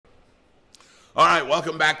All right,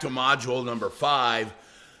 welcome back to module number 5.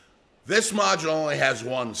 This module only has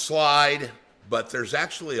one slide, but there's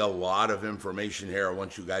actually a lot of information here I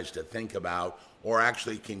want you guys to think about, or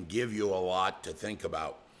actually can give you a lot to think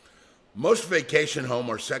about. Most vacation home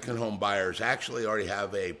or second home buyers actually already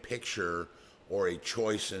have a picture or a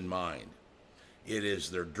choice in mind. It is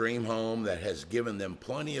their dream home that has given them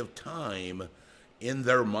plenty of time in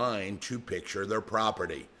their mind to picture their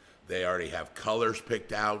property. They already have colors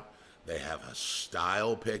picked out. They have a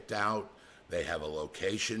style picked out. They have a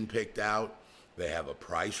location picked out. They have a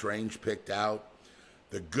price range picked out.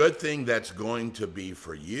 The good thing that's going to be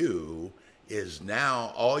for you is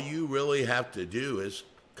now all you really have to do is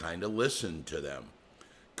kind of listen to them.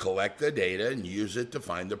 Collect the data and use it to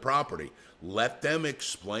find the property. Let them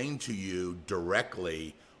explain to you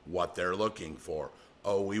directly what they're looking for.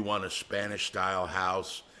 Oh, we want a Spanish style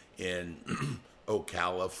house in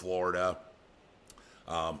Ocala, Florida.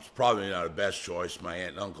 It's probably not the best choice. My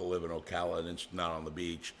aunt and uncle live in Ocala, and it's not on the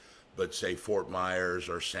beach. But say Fort Myers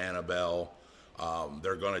or Sanibel,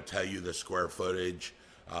 they're going to tell you the square footage.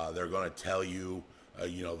 They're going to tell you,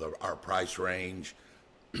 our price range.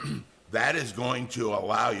 That is going to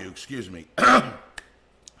allow you,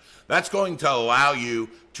 that's going to allow you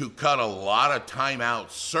to cut a lot of time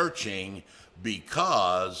out searching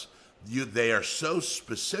because they are so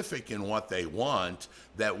specific in what they want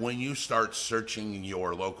that when you start searching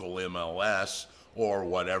your local MLS or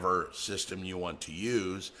whatever system you want to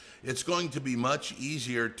use, it's going to be much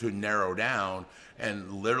easier to narrow down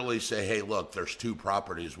and literally say, hey, look, there's 2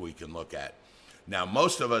 properties we can look at. Now,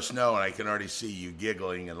 most of us know, and I can already see you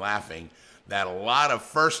giggling and laughing, that a lot of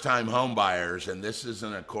first-time home buyers, and this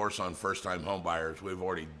isn't a course on first-time home buyers, we've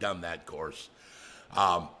already done that course,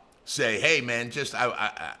 say, hey, man,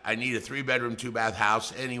 I need a 3-bedroom, 2-bath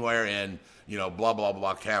house anywhere in, blah, blah,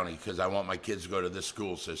 blah county because I want my kids to go to this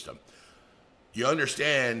school system. You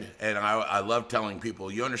understand, and I love telling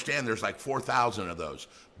people, you understand there's like 4,000 of those.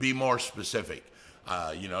 Be more specific.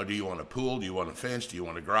 Do you want a pool? Do you want a fence? Do you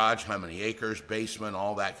want a garage? How many acres? Basement?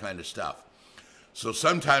 All that kind of stuff. So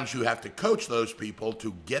sometimes you have to coach those people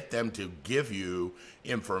to get them to give you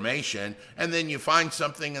information, and then you find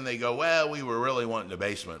something and they go, well, we were really wanting a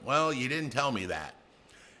basement. Well, you didn't tell me that.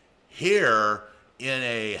 Here, in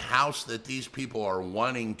a house that these people are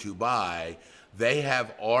wanting to buy, they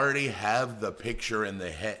already have the picture in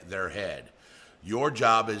their head. Your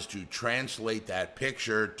job is to translate that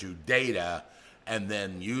picture to data and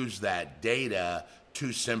then use that data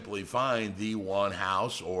to simply find the one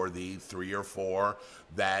house or the 3 or 4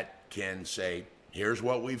 that can say, here's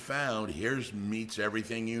what we found, meets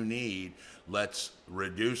everything you need. Let's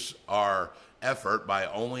reduce our effort by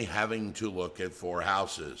only having to look at 4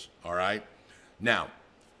 houses, all right? Now,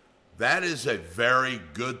 that is a very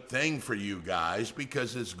good thing for you guys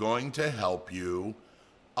because it's going to help you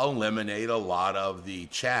eliminate a lot of the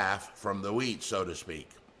chaff from the wheat, so to speak.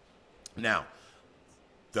 Now,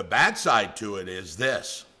 the bad side to it is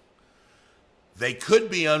this. They could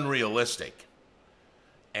be unrealistic.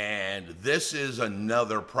 And this is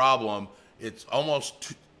another problem. It's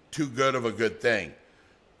almost too good of a good thing.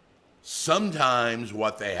 Sometimes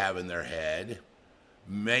what they have in their head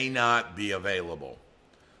may not be available.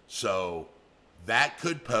 So that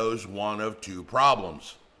could pose one of 2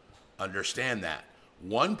 problems. Understand that.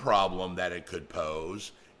 One problem that it could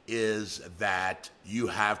pose is that you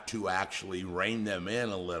have to actually rein them in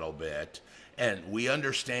a little bit. And we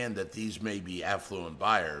understand that these may be affluent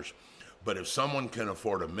buyers, but if someone can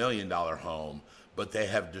afford $1 million home, but they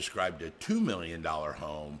have described a $2 million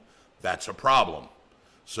home, that's a problem.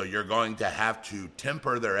 So you're going to have to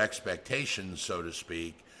temper their expectations, so to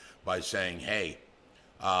speak, by saying, hey,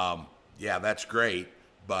 yeah, that's great,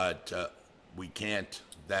 but we can't,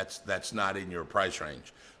 that's not in your price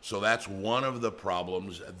range. So that's one of the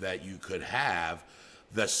problems that you could have.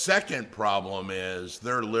 The second problem is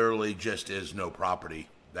there literally just is no property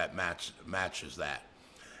that matches that.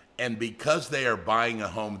 And because they are buying a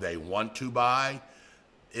home they want to buy,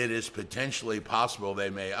 it is potentially possible they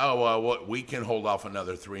may, we can hold off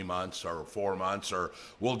another 3 months or 4 months, or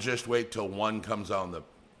we'll just wait till one comes on the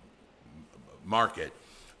market,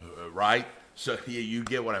 right? So you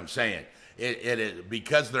get what I'm saying. It is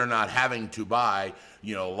because they're not having to buy,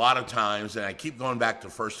 a lot of times, and I keep going back to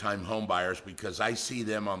first-time home buyers because I see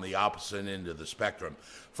them on the opposite end of the spectrum.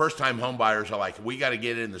 First-time home buyers are like, we got to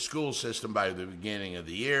get in the school system by the beginning of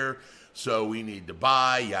the year, so we need to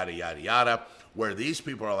buy, yada, yada, yada. Where these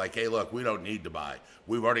people are like, hey, look, we don't need to buy.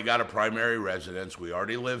 We've already got a primary residence. We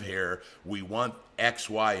already live here. We want X,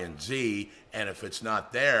 Y, and Z, and if it's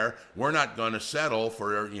not there, we're not going to settle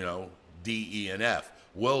for, D, E, and F.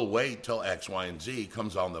 we'll wait till X, Y, and Z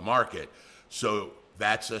comes on the market. So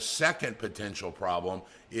that's a second potential problem,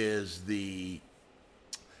 is the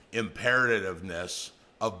imperativeness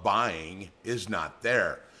of buying is not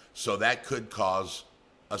there. So that could cause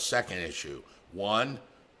a second issue. One,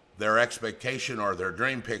 their expectation or their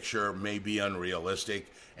dream picture may be unrealistic.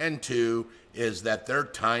 And two is that their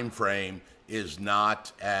time frame is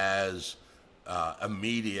not as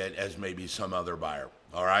immediate as maybe some other buyer.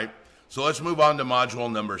 All right. So let's move on to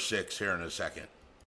module number 6 here in a second.